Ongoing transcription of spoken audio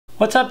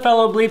What's up,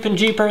 fellow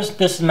BleepinJeepers?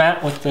 This is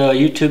Matt with the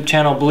YouTube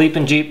channel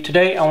BleepinJeep.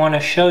 Today I want to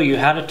show you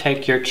how to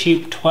take your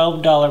cheap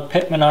 $12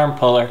 Pitman arm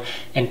puller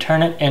and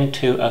turn it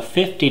into a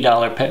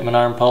 $50 Pitman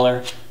arm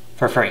puller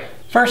for free.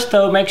 First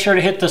though, make sure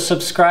to hit the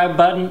subscribe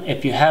button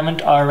if you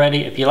haven't already.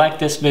 If you like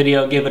this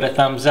video, give it a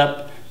thumbs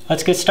up.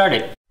 Let's get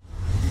started.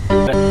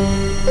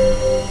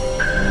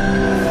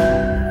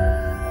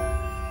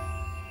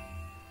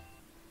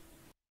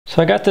 So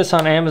I got this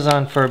on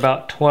Amazon for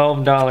about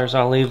 $12.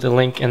 I'll leave the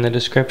link in the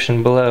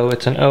description below.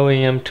 It's an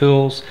OEM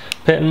Tools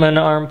Pitman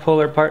arm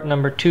puller, part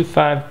number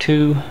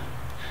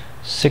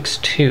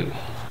 25262.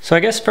 So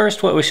I guess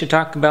first what we should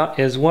talk about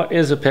is what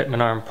is a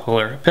Pitman arm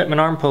puller. A Pitman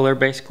arm puller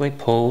basically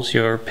pulls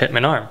your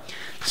Pitman arm.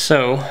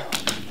 So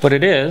what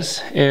it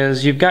is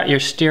you've got your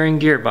steering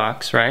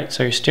gearbox, right?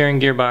 So your steering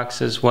gearbox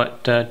is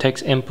what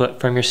takes input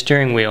from your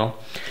steering wheel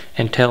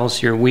and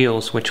tells your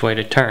wheels which way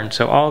to turn.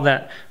 So all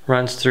that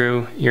runs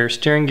through your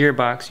steering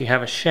gearbox. You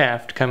have a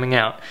shaft coming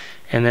out,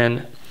 and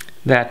then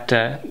that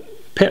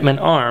Pitman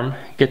arm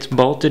gets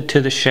bolted to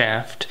the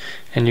shaft,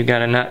 and you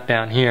got a nut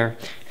down here,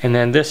 and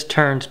then this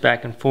turns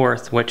back and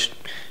forth, which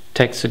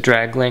takes the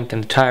drag link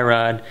and the tie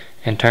rod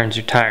and turns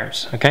your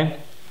tires. Okay,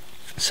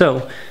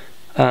 so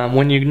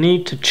when you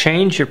need to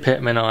change your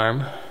Pitman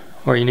arm,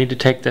 or you need to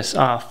take this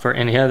off for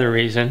any other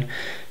reason,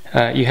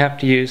 you have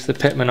to use the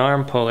Pitman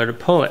arm puller to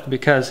pull it,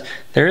 because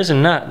there is a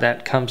nut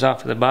that comes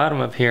off at the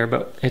bottom of here,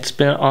 but it's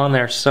been on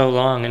there so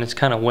long and it's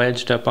kind of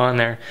wedged up on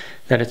there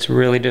that it's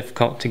really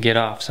difficult to get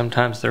off.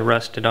 Sometimes they're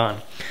rusted on.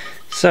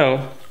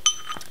 So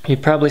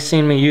you've probably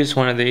seen me use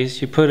one of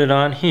these. You put it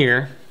on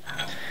here,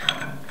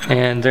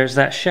 and there's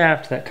that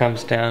shaft that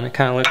comes down. It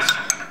kind of looks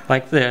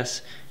like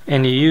this,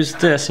 and you use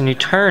this and you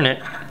turn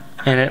it,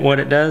 and what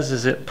it does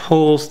is it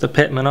pulls the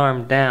Pitman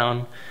arm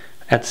down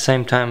at the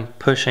same time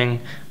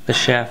pushing the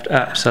shaft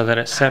up so that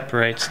it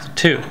separates the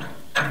two.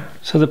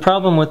 So the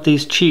problem with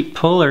these cheap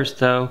pullers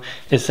though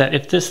is that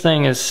if this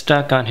thing is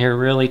stuck on here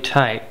really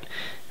tight,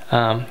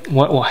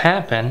 what will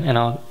happen, and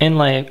I'll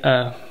inlay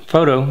a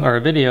photo or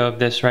a video of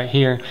this right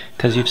here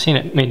because you've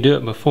seen me do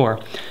it before,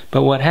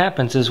 but what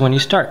happens is when you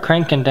start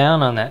cranking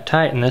down on that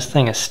tight and this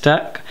thing is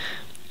stuck,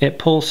 it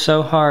pulls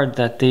so hard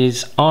that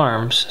these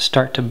arms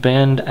start to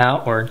bend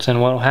outwards,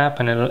 and what will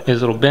happen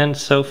is it'll bend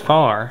so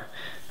far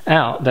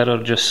out that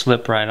it'll just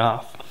slip right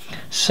off.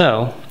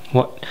 So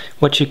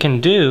what you can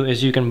do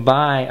is you can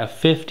buy a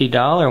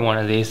 $50 one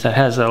of these that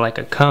has like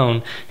a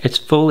cone. It's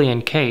fully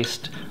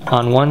encased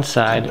on one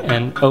side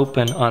and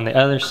open on the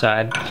other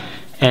side,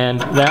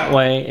 and that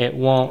way it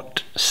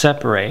won't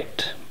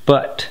separate.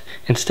 But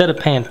instead of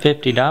paying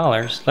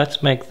 $50,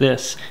 let's make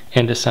this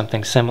into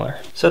something similar.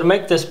 So to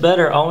make this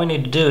better, all we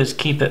need to do is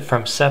keep it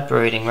from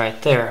separating right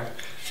there.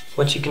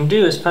 What you can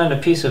do is find a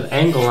piece of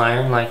angle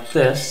iron like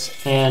this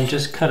and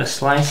just cut a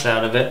slice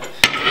out of it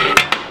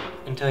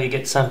until you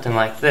get something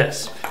like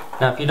this.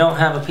 Now if you don't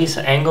have a piece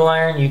of angle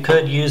iron, you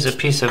could use a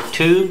piece of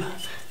tube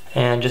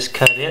and just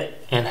cut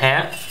it in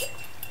half,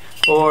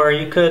 or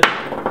you could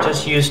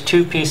just use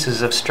two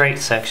pieces of straight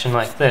section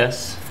like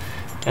this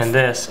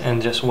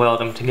and just weld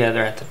them together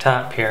at the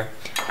top here.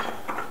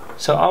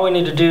 So all we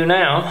need to do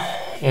now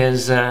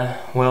is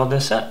weld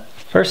this up.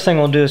 First thing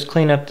we'll do is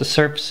clean up the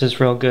surfaces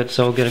real good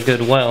so we'll get a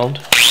good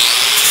weld.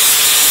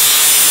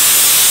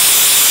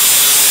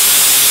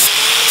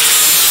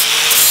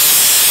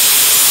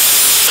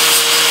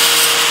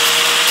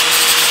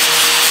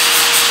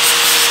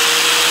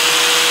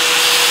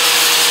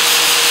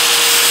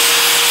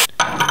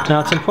 Now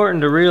it's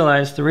important to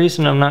realize the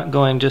reason I'm not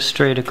going just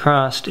straight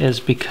across is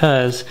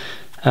because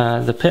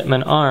the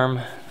Pitman arm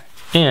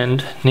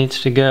end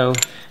needs to go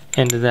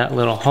into that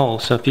little hole.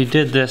 So if you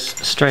did this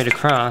straight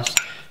across,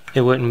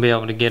 it wouldn't be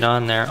able to get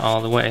on there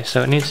all the way.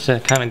 So it needs to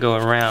kind of go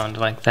around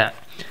like that.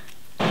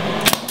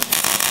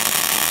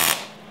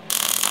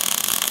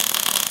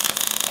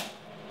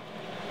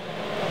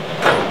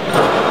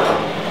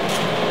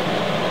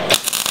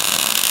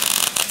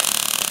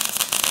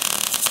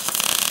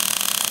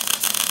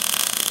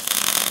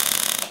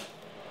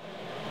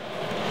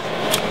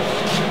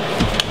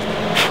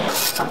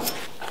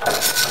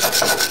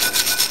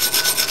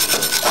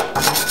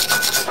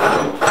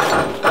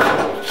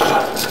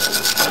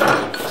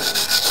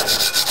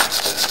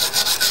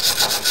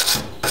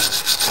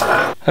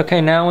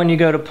 Okay, now when you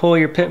go to pull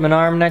your Pitman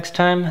arm next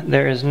time,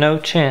 there is no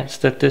chance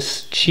that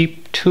this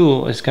cheap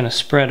tool is going to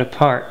spread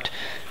apart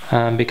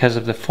because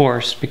of the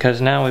force,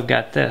 because now we've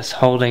got this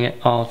holding it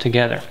all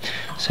together.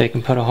 So you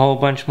can put a whole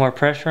bunch more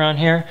pressure on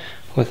here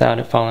without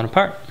it falling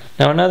apart.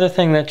 Now another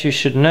thing that you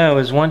should know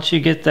is once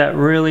you get that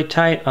really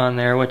tight on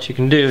there, what you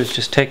can do is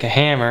just take a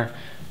hammer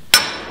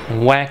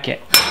and whack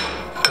it,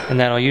 and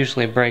that'll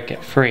usually break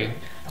it free.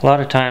 A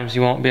lot of times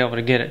you won't be able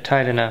to get it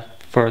tight enough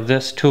for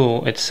this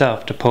tool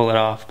itself to pull it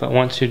off, but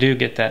once you do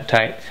get that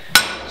tight,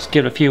 just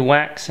give it a few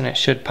whacks and it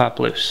should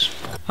pop loose.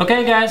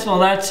 Okay guys, well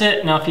that's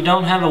it. Now if you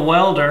don't have a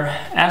welder,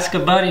 ask a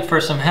buddy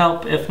for some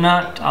help. If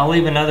not, I'll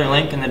leave another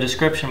link in the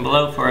description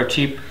below for a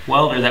cheap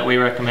welder that we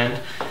recommend.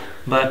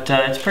 But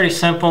it's pretty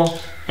simple.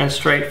 and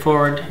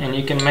straightforward, and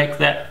you can make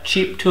that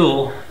cheap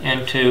tool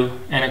into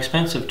an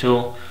expensive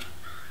tool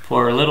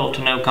for little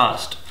to no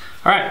cost.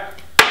 Alright,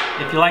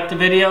 if you liked the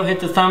video, hit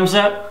the thumbs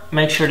up,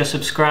 make sure to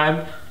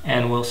subscribe,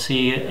 and we'll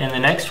see you in the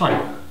next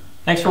one.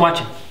 Thanks for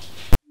watching.